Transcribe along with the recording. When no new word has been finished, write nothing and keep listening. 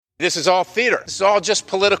This is all theater. This is all just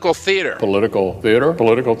political theater. Political theater.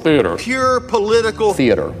 Political theater. Pure political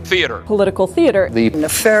theater. Theater. Political theater. The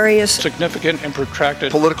nefarious, significant and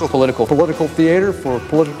protracted political theater for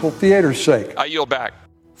political theater's sake. I yield back.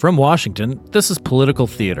 From Washington, this is Political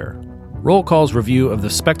Theater, Roll Call's review of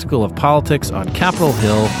the spectacle of politics on Capitol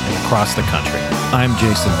Hill and across the country. I'm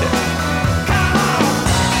Jason Dick.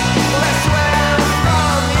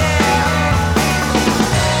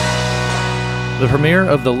 The premiere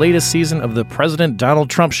of the latest season of the President Donald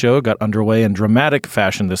Trump Show got underway in dramatic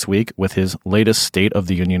fashion this week with his latest State of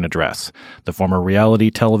the Union address. The former reality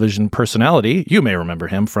television personality, you may remember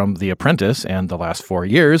him from The Apprentice and The Last 4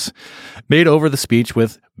 Years, made over the speech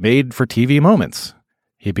with made-for-TV moments.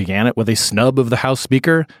 He began it with a snub of the House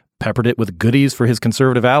Speaker, peppered it with goodies for his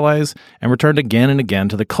conservative allies, and returned again and again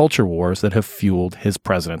to the culture wars that have fueled his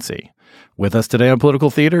presidency. With us today on Political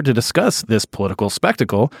Theater to discuss this political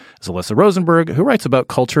spectacle is Alyssa Rosenberg, who writes about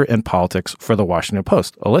culture and politics for The Washington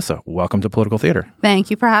Post. Alyssa, welcome to Political Theater. Thank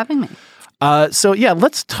you for having me.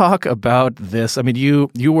 Let's talk about this. I mean, you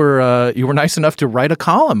were nice enough to write a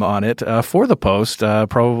column on it for the Post.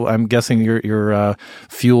 I'm guessing you're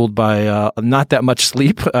fueled by not that much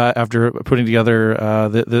sleep after putting together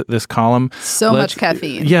this column. So much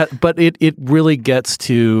caffeine. Yeah, but it really gets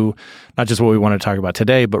to not just what we want to talk about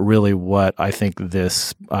today, but really what I think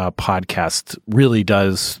this podcast really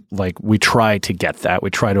does. Like, we try to get that. We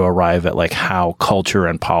try to arrive at like how culture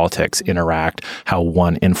and politics interact, how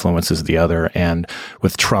one influences the other. And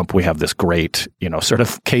with Trump, we have this great, sort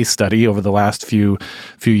of case study over the last few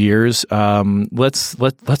years. Let's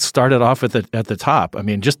start it off at the top. I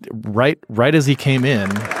mean, just right as he came in.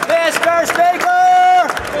 Mr. Speaker,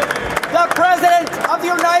 the President of the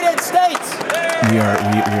United States.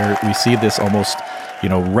 We see this almost,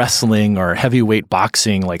 wrestling or heavyweight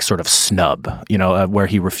boxing, like sort of snub, where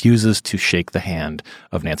he refuses to shake the hand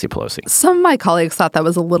of Nancy Pelosi. Some of my colleagues thought that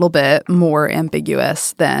was a little bit more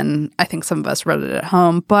ambiguous than I think some of us read it at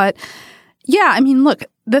home. But yeah, I mean, look,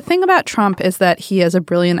 the thing about Trump is that he is a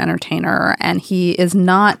brilliant entertainer, and he is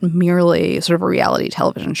not merely sort of a reality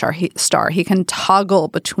television star. He can toggle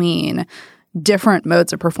between different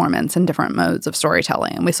modes of performance and different modes of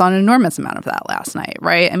storytelling. And we saw an enormous amount of that last night,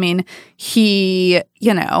 right? I mean, he,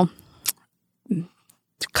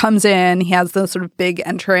 comes in, he has those sort of big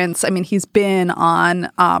entrance. I mean, he's been on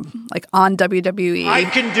WWE. I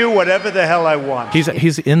can do whatever the hell I want.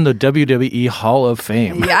 He's in the WWE Hall of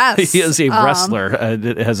Fame. Yes. He is a wrestler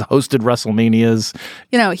that has hosted WrestleManias.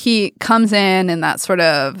 He comes in that sort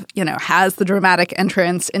of, has the dramatic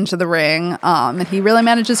entrance into the ring. And he really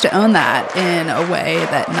manages to own that in a way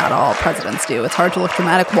that not all presidents do. It's hard to look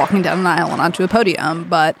dramatic walking down an aisle and onto a podium,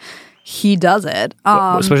 but he does it.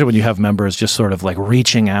 Especially when you have members just sort of like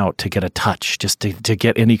reaching out to get a touch, just to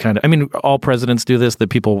get any kind of, I mean, all presidents do this, that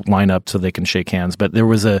people line up so they can shake hands. But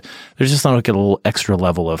there's just like a little extra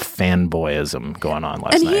level of fanboyism going on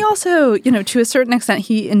last night. And he also, to a certain extent,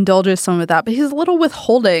 he indulges some of that, but he's a little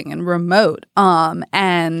withholding and remote.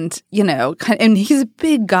 And he's a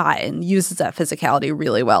big guy and uses that physicality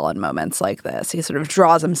really well in moments like this. He sort of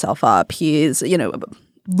draws himself up. He's,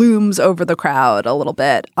 looms over the crowd a little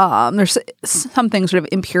bit. There's something sort of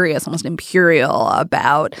imperious, almost imperial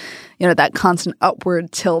about, that constant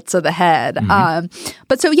upward tilt of the head.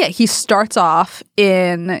 Mm-hmm. He starts off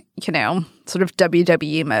in, sort of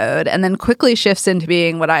WWE mode and then quickly shifts into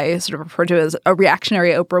being what I sort of refer to as a reactionary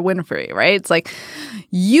Oprah Winfrey, right? It's like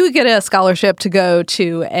you get a scholarship to go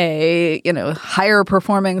to a, higher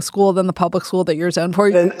performing school than the public school that you're zoned for.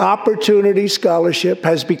 An opportunity scholarship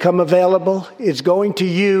has become available. It's going to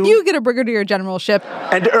you. You get a brigadier generalship.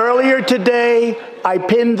 And earlier today, I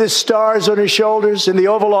pinned the stars on his shoulders in the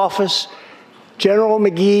Oval Office. General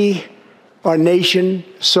McGee, our nation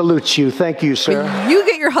salutes you. Thank you, sir. You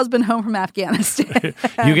get your husband home from Afghanistan.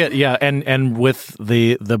 and with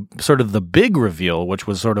the sort of the big reveal, which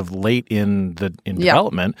was sort of late in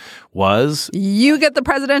development, was you get the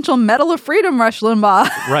Presidential Medal of Freedom, Rush Limbaugh.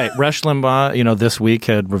 Right, Rush Limbaugh. This week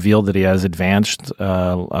had revealed that he has advanced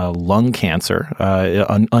lung cancer.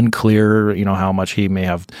 Unclear, how much he may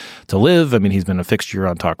have to live. I mean, he's been a fixture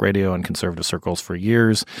on talk radio and conservative circles for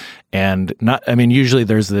years, and usually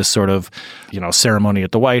there's this sort of ceremony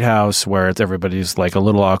at the White House where everybody's like a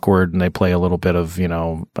little awkward and they play a little bit of,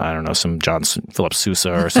 some John Philip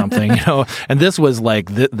Sousa or something, And this was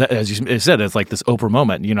like, as you said, it's like this Oprah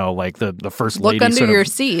moment, like the first lady. Look under your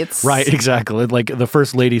seats. Right, exactly. Like the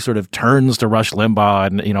first lady sort of turns to Rush Limbaugh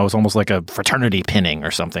and, it's almost like a fraternity pinning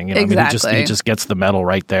or something. Exactly. He just gets the medal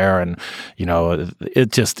right there. And,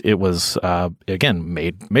 it was, again,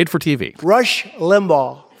 made for TV. Rush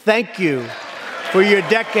Limbaugh, thank you for your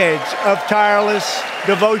decades of tireless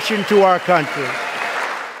devotion to our country.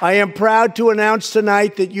 I am proud to announce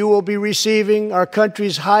tonight that you will be receiving our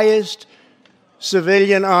country's highest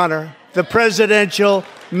civilian honor, the Presidential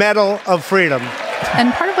Medal of Freedom.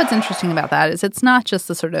 And part of what's interesting about that is it's not just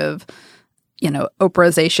the sort of,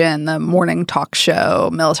 Oprahization, the morning talk show,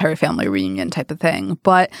 military family reunion type of thing,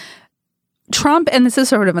 but Trump, and this is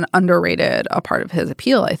sort of an underrated part of his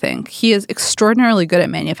appeal, I think, he is extraordinarily good at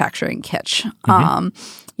manufacturing kitsch.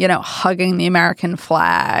 Hugging the American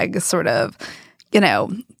flag, sort of,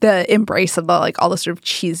 the embrace of all the sort of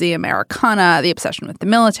cheesy Americana, the obsession with the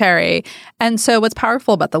military. And so what's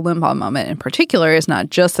powerful about the Limbaugh moment in particular is not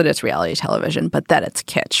just that it's reality television, but that it's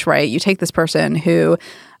kitsch, right? You take this person who,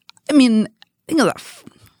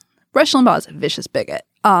 Rush Limbaugh is a vicious bigot,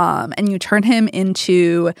 and you turn him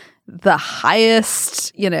into the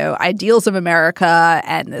highest, ideals of America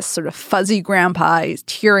and this sort of fuzzy grandpa. He's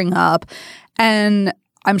tearing up. And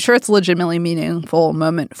I'm sure it's a legitimately meaningful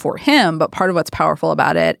moment for him, but part of what's powerful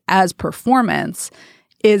about it as performance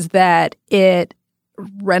is that it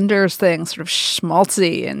renders things sort of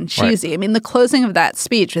schmaltzy and cheesy. Right. The closing of that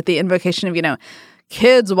speech with the invocation of,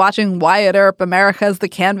 kids watching Wyatt Earp, America's the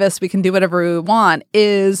canvas, we can do whatever we want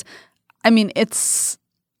is, I would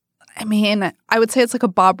say it's like a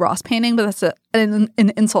Bob Ross painting, but that's an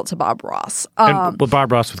insult to Bob Ross. Bob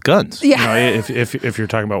Ross with guns. Yeah. If you're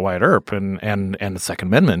talking about Wyatt Earp and the Second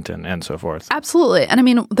Amendment and so forth. Absolutely.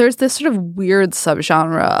 And there's this sort of weird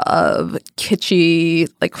subgenre of kitschy,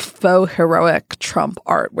 faux heroic Trump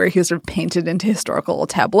art where he's sort of painted into historical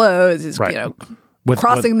tableaus. He's,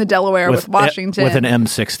 crossing the Delaware with Washington. With an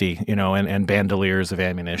M60, and bandoliers of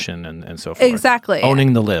ammunition and so forth. Exactly.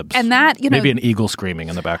 Owning the libs. And that, maybe an eagle screaming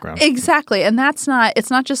in the background. Exactly. And it's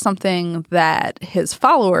not just something that his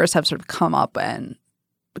followers have sort of come up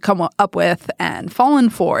with and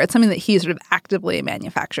fallen for. It's something that he sort of actively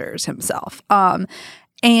manufactures himself. And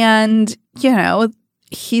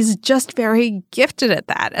he's just very gifted at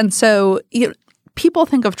that. And so, people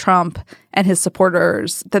think of Trump and his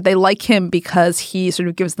supporters that they like him because he sort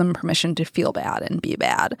of gives them permission to feel bad and be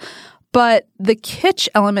bad. But the kitsch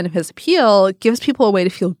element of his appeal gives people a way to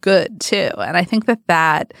feel good, too. And I think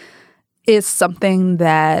that is something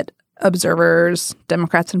that observers,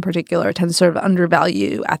 Democrats in particular, tend to sort of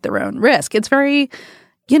undervalue at their own risk. It's very,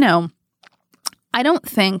 I don't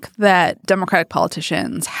think that Democratic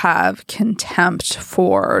politicians have contempt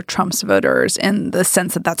for Trump's voters in the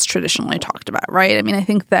sense that that's traditionally talked about, right? I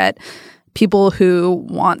think that people who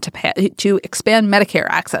want to expand Medicare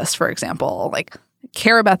access, for example,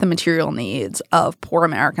 care about the material needs of poor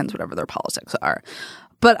Americans, whatever their politics are.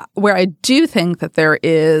 But where I do think that there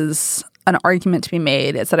is an argument to be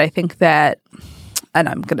made is that I think that, and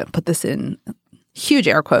I'm going to put this in huge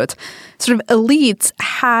air quotes, sort of elites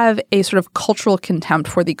have a sort of cultural contempt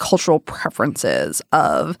for the cultural preferences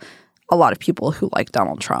of a lot of people who like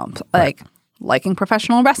Donald Trump. Liking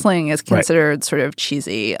professional wrestling is considered sort of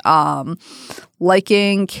cheesy.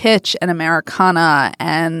 Liking kitsch and Americana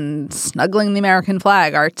and snuggling the American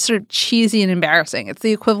flag are sort of cheesy and embarrassing. It's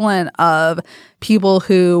the equivalent of people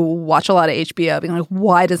who watch a lot of HBO being like,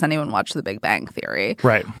 why does anyone watch The Big Bang Theory?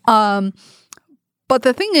 Right. But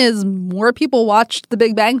the thing is, more people watched The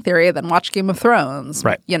Big Bang Theory than watched Game of Thrones.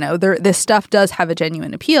 Right. This stuff does have a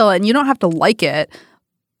genuine appeal, and you don't have to like it,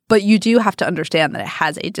 but you do have to understand that it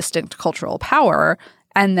has a distinct cultural power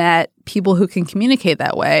and that people who can communicate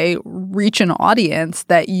that way reach an audience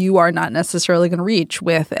that you are not necessarily going to reach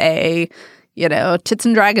with a, Tits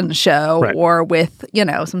and Dragons show or with,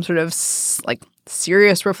 some sort of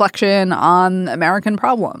serious reflection on American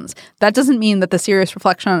problems. That doesn't mean that the serious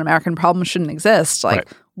reflection on American problems shouldn't exist.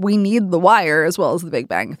 We need The Wire as well as The Big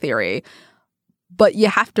Bang Theory. But you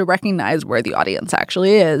have to recognize where the audience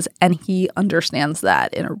actually is, and he understands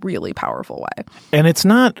that in a really powerful way. And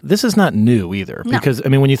this is not new either. No. Because,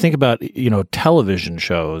 when you think about, television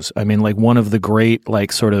shows, one of the great,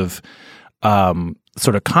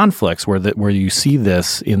 sort of conflicts where you see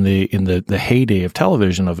this in the heyday of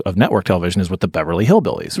television, of network television, is with the Beverly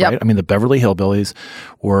Hillbillies, right? Yep. The Beverly Hillbillies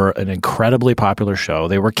were an incredibly popular show.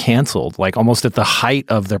 They were canceled almost at the height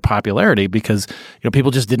of their popularity because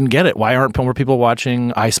people just didn't get it. Why aren't more people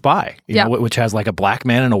watching I Spy? Which has a black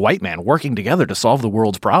man and a white man working together to solve the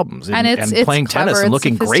world's problems and playing clever, tennis and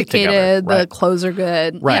looking great together. The clothes are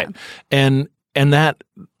good, right? Yeah. And that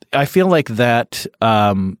I feel like that.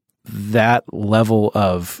 That level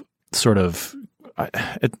of sort of,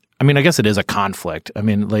 I mean, I guess it is a conflict. I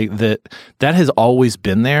mean, like that has always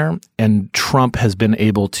been there, and Trump has been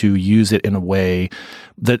able to use it in a way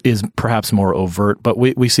that is perhaps more overt. But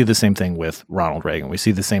we see the same thing with Ronald Reagan. We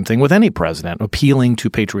see the same thing with any president, appealing to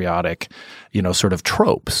patriotic, sort of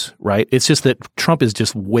tropes, right? It's just that Trump is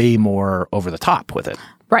just way more over the top with it.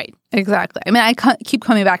 Right, exactly. I mean, I keep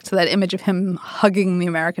coming back to that image of him hugging the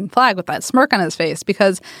American flag with that smirk on his face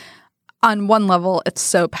because on one level, it's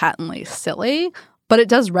so patently silly, but it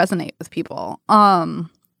does resonate with people.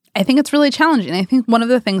 I think it's really challenging. I think one of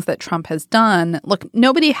the things that Trump has done, look,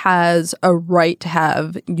 nobody has a right to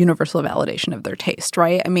have universal validation of their taste,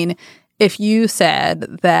 right? I mean, if you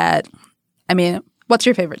said that, what's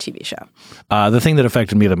your favorite TV show? The thing that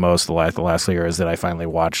affected me the most the last year is that I finally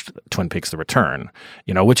watched Twin Peaks: The Return,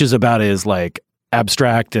 which is about as like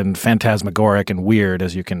abstract and phantasmagoric and weird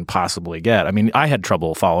as you can possibly get. I mean, I had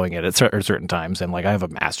trouble following it at certain times, and like I have a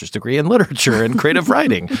master's degree in literature and creative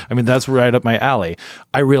writing. I mean, that's right up my alley.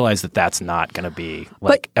 I realize that that's not going to be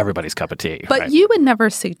like everybody's cup of tea. But right? You would never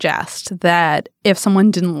suggest that if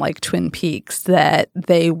someone didn't like Twin Peaks that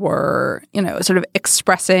they were, sort of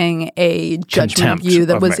expressing a judgment of you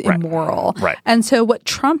that was immoral. Right. And so what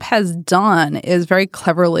Trump has done is very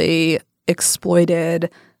cleverly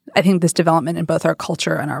exploited, I think, this development in both our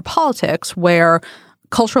culture and our politics, where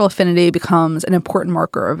cultural affinity becomes an important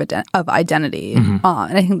marker of identity. And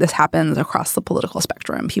I think this happens across the political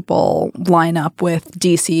spectrum. People line up with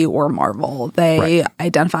DC or Marvel. They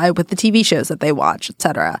identify with the TV shows that they watch, et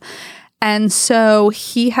cetera. And so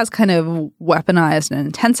he has kind of weaponized and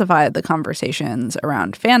intensified the conversations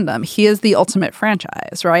around fandom. He is the ultimate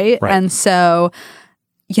franchise, right? And so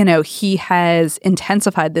he has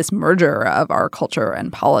intensified this merger of our culture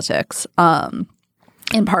and politics,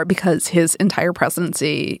 in part because his entire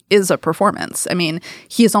presidency is a performance. I mean,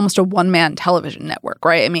 he is almost a one-man television network,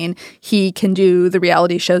 right? I mean, he can do the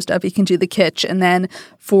reality show stuff, he can do the kitsch, and then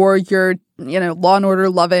for your Law and Order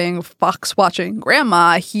loving, Fox watching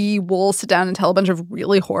grandma, he will sit down and tell a bunch of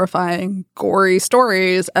really horrifying, gory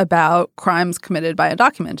stories about crimes committed by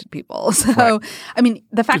undocumented people. So, I mean,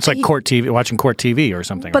 the fact it's like court TV, watching court TV or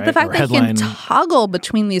something, but the fact that he can toggle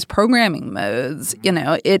between these programming modes,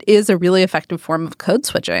 it is a really effective form of code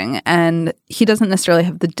switching, and he doesn't necessarily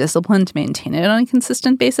have the discipline to maintain it on a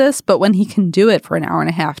consistent basis. But when he can do it for an hour and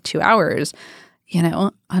a half, 2 hours,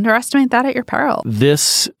 underestimate that at your peril.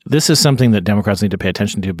 This is something that Democrats need to pay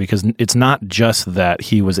attention to, because it's not just that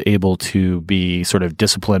he was able to be sort of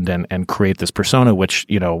disciplined and create this persona, which,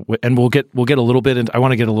 and we'll get a little bit into, I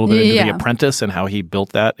want to get a little bit into The Apprentice and how he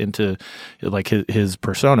built that into like his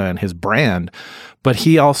persona and his brand. But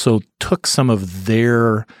he also took some of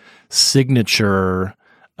their signature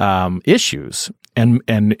issues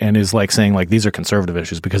and is like saying like these are conservative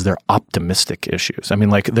issues because they're optimistic issues. I mean,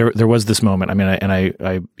 like there was this moment. I mean,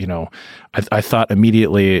 I thought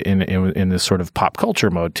immediately in this sort of pop culture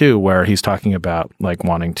mode too, where he's talking about like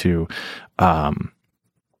wanting to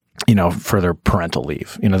further parental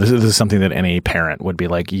leave. This is something that any parent would be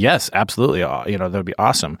like, yes, absolutely. That would be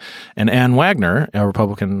awesome. And Ann Wagner, a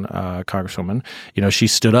Republican congresswoman, she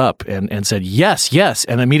stood up and said, yes, yes.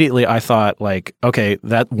 And immediately I thought like, okay,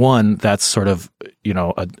 that's sort of,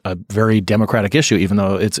 a very Democratic issue, even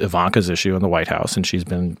though it's Ivanka's issue in the White House and she's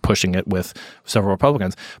been pushing it with several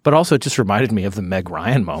Republicans. But also it just reminded me of the Meg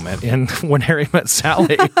Ryan moment in When Harry Met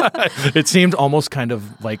Sally. It seemed almost kind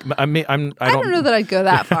of like, I don't know that I'd go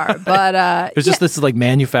that far. But it's just this like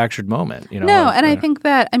manufactured moment, No, and I think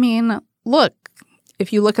that, look,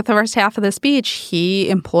 if you look at the first half of the speech, he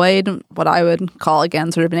employed what I would call,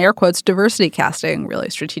 again, sort of in air quotes, diversity casting really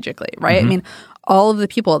strategically, right? I mean, all of the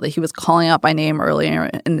people that he was calling out by name earlier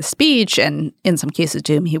in the speech, and in some cases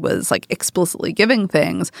to whom he was like explicitly giving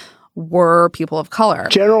things, were people of color.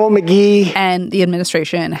 General McGee. And the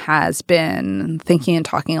administration has been thinking and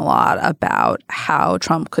talking a lot about how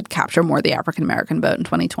Trump could capture more of the African-American vote in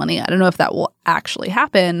 2020. I don't know if that will actually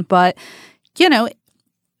happen, but,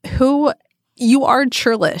 you are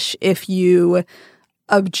churlish if you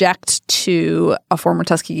object to a former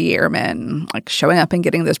Tuskegee Airman like showing up and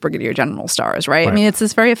getting those brigadier general stars, right? I mean, it's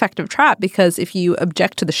this very effective trap, because if you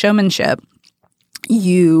object to the showmanship,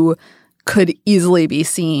 you could easily be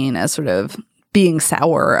seen as sort of being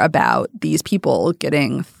sour about these people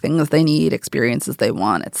getting things they need, experiences they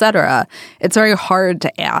want, et cetera. It's very hard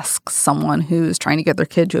to ask someone who's trying to get their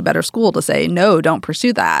kid to a better school to say, no, don't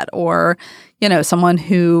pursue that. Or, someone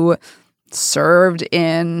who served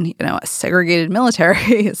in, a segregated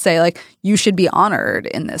military say like, you should be honored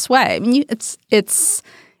in this way. I mean, it's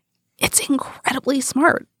incredibly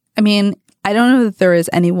smart. I mean, I don't know that there is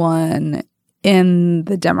anyone in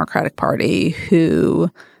the Democratic Party who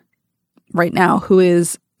right now who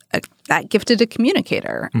is that gifted a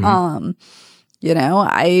communicator. Mm-hmm.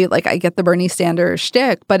 I get the Bernie Sanders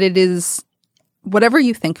shtick, but it is, whatever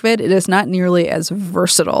you think of it, it is not nearly as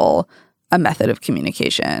versatile a method of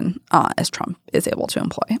communication as Trump is able to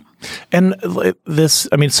employ. And this,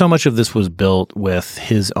 so much of this was built with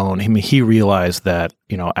his own, he realized that,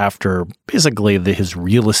 after basically his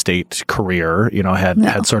real estate career,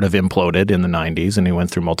 had sort of imploded in the 90s, and he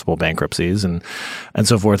went through multiple bankruptcies and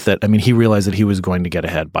so forth, that, he realized that he was going to get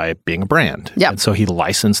ahead by being a brand. Yep. And so he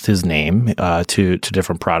licensed his name to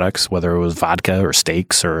different products, whether it was vodka or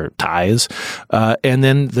steaks or ties. And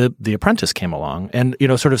then The Apprentice came along. And,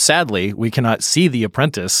 sort of sadly, we cannot see The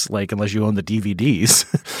Apprentice, unless you own the DVDs.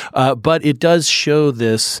 But it does show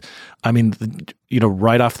this.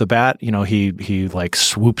 Right off the bat, he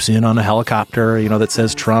swoops in on a helicopter, that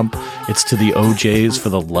says Trump. It's to the OJs for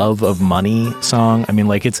the Love of Money song.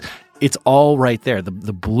 It's all right there. The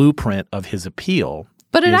blueprint of his appeal.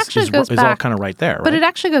 But it actually goes back. Is all kind of right there. But it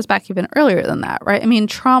actually goes back even earlier than that, right?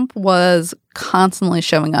 Trump was constantly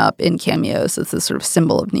showing up in cameos as this sort of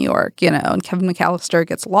symbol of New York, and Kevin McAllister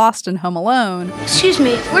gets lost in Home Alone. Excuse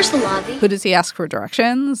me, where's the lobby? Who does he ask for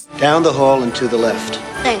directions? Down the hall and to the left.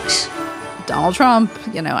 Thanks. Donald Trump,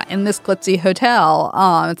 in this glitzy hotel.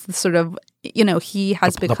 It's the sort of, he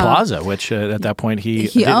has become... The Plaza, which at that point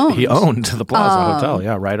he owned the Plaza Hotel.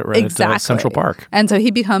 Yeah, right exactly. At Central Park. And so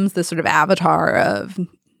he becomes this sort of avatar of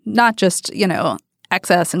not just,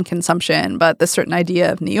 excess and consumption, but this certain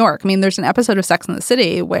idea of New York. There's an episode of Sex and the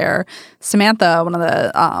City where Samantha, one of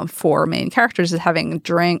the four main characters, is having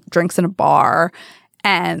drinks in a bar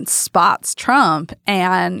and spots Trump.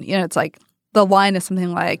 And, it's like, the line is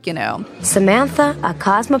something like, Samantha, a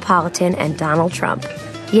cosmopolitan, and Donald Trump.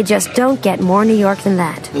 You just don't get more New York than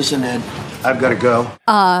that. Listen, Ed, I've got to go.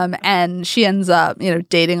 And she ends up,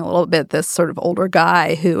 dating a little bit this sort of older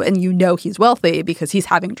guy who, and he's wealthy because he's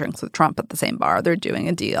having drinks with Trump at the same bar. They're doing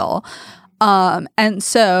a deal. And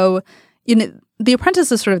so, The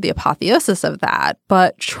Apprentice is sort of the apotheosis of that,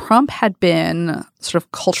 but Trump had been sort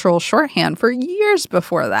of cultural shorthand for years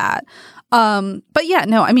before that. But yeah,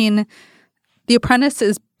 no, The Apprentice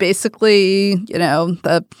is basically,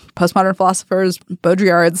 the postmodern philosophers,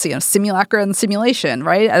 Baudrillard's, simulacra and simulation,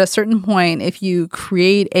 right? At a certain point, if you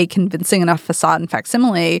create a convincing enough facade and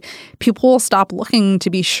facsimile, people will stop looking to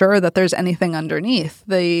be sure that there's anything underneath.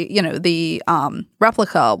 The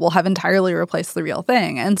replica will have entirely replaced the real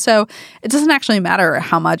thing. And so it doesn't actually matter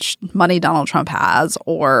how much money Donald Trump has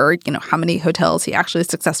or, how many hotels he actually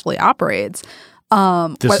successfully operates.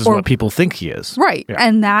 This is what people think he is. Right. Yeah.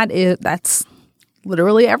 And that's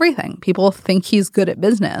literally everything. People think he's good at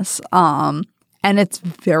business. And it's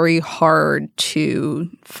very hard to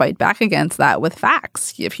fight back against that with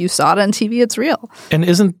facts. If you saw it on TV, it's real. And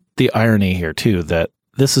isn't the irony here, too, that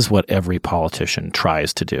this is what every politician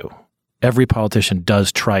tries to do? Every politician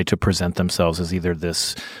does try to present themselves as either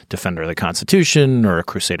this defender of the Constitution or a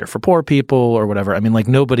crusader for poor people or whatever.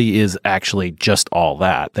 Nobody is actually just all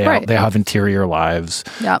that. They have interior lives.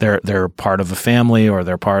 Yep. They're part of a family, or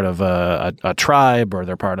they're part of a tribe, or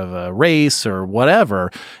they're part of a race or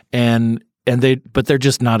whatever. But they're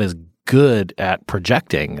just not as good at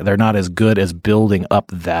projecting. They're not as good as building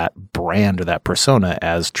up that brand or that persona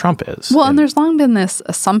as Trump is. Well, and there's long been this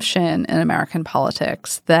assumption in American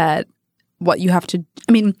politics that what you have to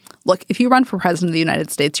look, if you run for president of the United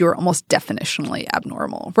States, you are almost definitionally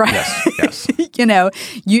abnormal, right? Yes.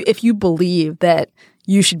 If you believe that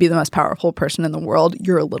you should be the most powerful person in the world,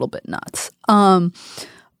 you're a little bit nuts.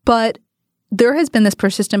 But there has been this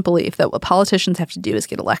persistent belief that what politicians have to do is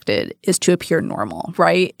get elected is to appear normal,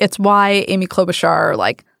 right? It's why Amy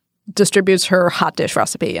Klobuchar, distributes her hot dish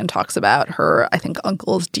recipe and talks about her, I think,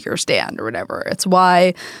 uncle's deer stand or whatever. It's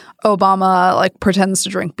why Obama pretends to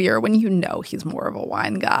drink beer when he's more of a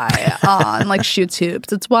wine guy and shoots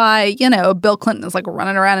hoops. It's why, Bill Clinton is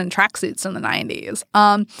running around in tracksuits in the 90s.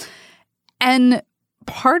 And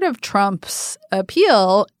part of Trump's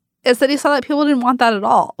appeal is that he saw that people didn't want that at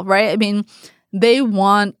all, right? They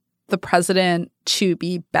want the president to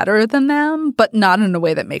be better than them, but not in a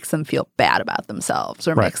way that makes them feel bad about themselves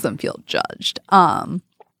or makes them feel judged. And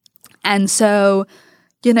so,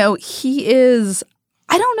 he is –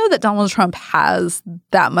 I don't know that Donald Trump has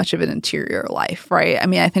that much of an interior life, right?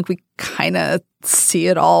 I think we kind of see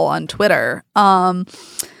it all on Twitter.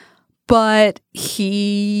 But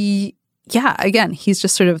he's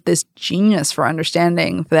just sort of this genius for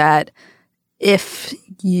understanding that if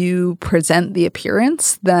you present the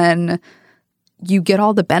appearance, then you get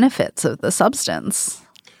all the benefits of the substance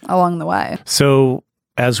along the way. So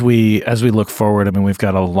as we look forward, we've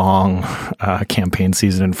got a long campaign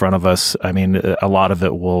season in front of us. A lot of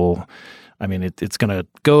it will I mean, it's going to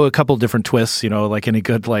go a couple different twists, like any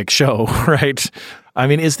good show, right? I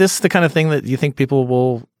mean, is this the kind of thing that you think people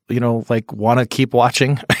will, want to keep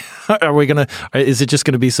watching? Is it just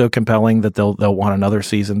going to be so compelling that they'll want another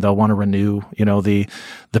season? They'll want to renew, the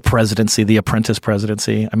presidency, the apprentice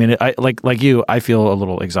presidency. I mean, I like you, I feel a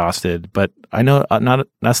little exhausted, but I know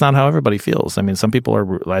that's not how everybody feels. I mean, some people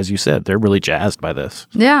are, as you said, they're really jazzed by this.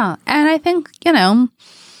 Yeah. And I think,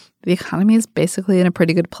 the economy is basically in a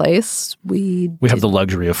pretty good place. We have the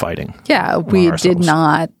luxury of fighting. Yeah. We did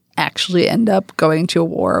not actually end up going to a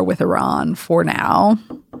war with Iran for now.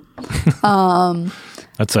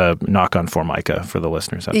 That's a knock on Formica for the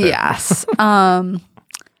listeners out there. Yes. And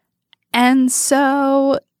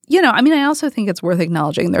so, I also think it's worth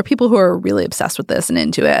acknowledging there are people who are really obsessed with this and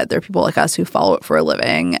into it. There are people like us who follow it for a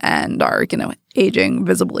living and are, aging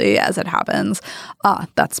visibly as it happens.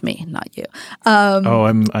 That's me, not you.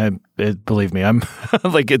 Believe me, I'm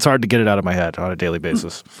it's hard to get it out of my head on a daily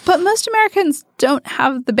basis. But most Americans don't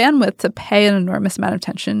have the bandwidth to pay an enormous amount of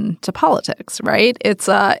attention to politics, right?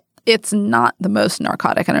 It's not the most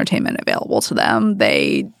narcotic entertainment available to them.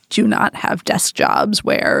 They do not have desk jobs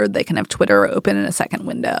where they can have Twitter open in a second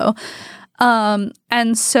window.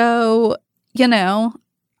 And so,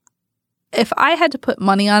 if I had to put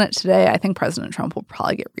money on it today, I think President Trump will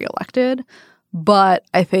probably get reelected. But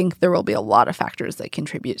I think there will be a lot of factors that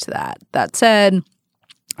contribute to that. That said,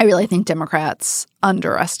 I really think Democrats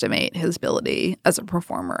underestimate his ability as a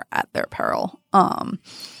performer at their peril.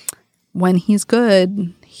 When he's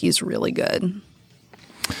good, he's really good.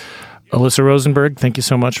 Alyssa Rosenberg, thank you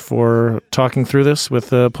so much for talking through this with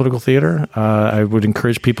Political Theater. I would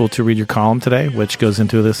encourage people to read your column today, which goes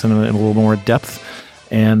into this in a little more depth,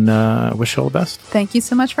 and wish you all the best. Thank you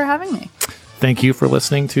so much for having me. Thank you for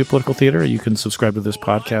listening to Political Theater. You can subscribe to this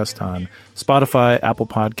podcast on Spotify, Apple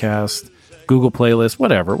Podcasts, Google Playlist,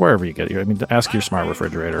 whatever, wherever you get it. I mean, ask your smart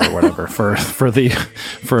refrigerator or whatever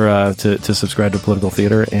to subscribe to Political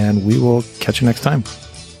Theater, and we will catch you next time.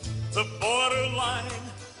 The borderline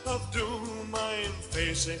of doom I'm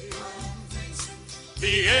facing,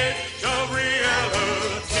 the edge of reality.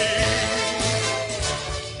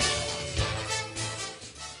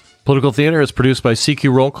 Political Theater is produced by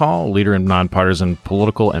CQ Roll Call, a leader in nonpartisan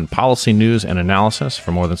political and policy news and analysis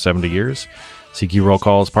for more than 70 years. CQ Roll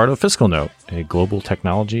Call is part of Fiscal Note, a global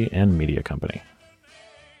technology and media company.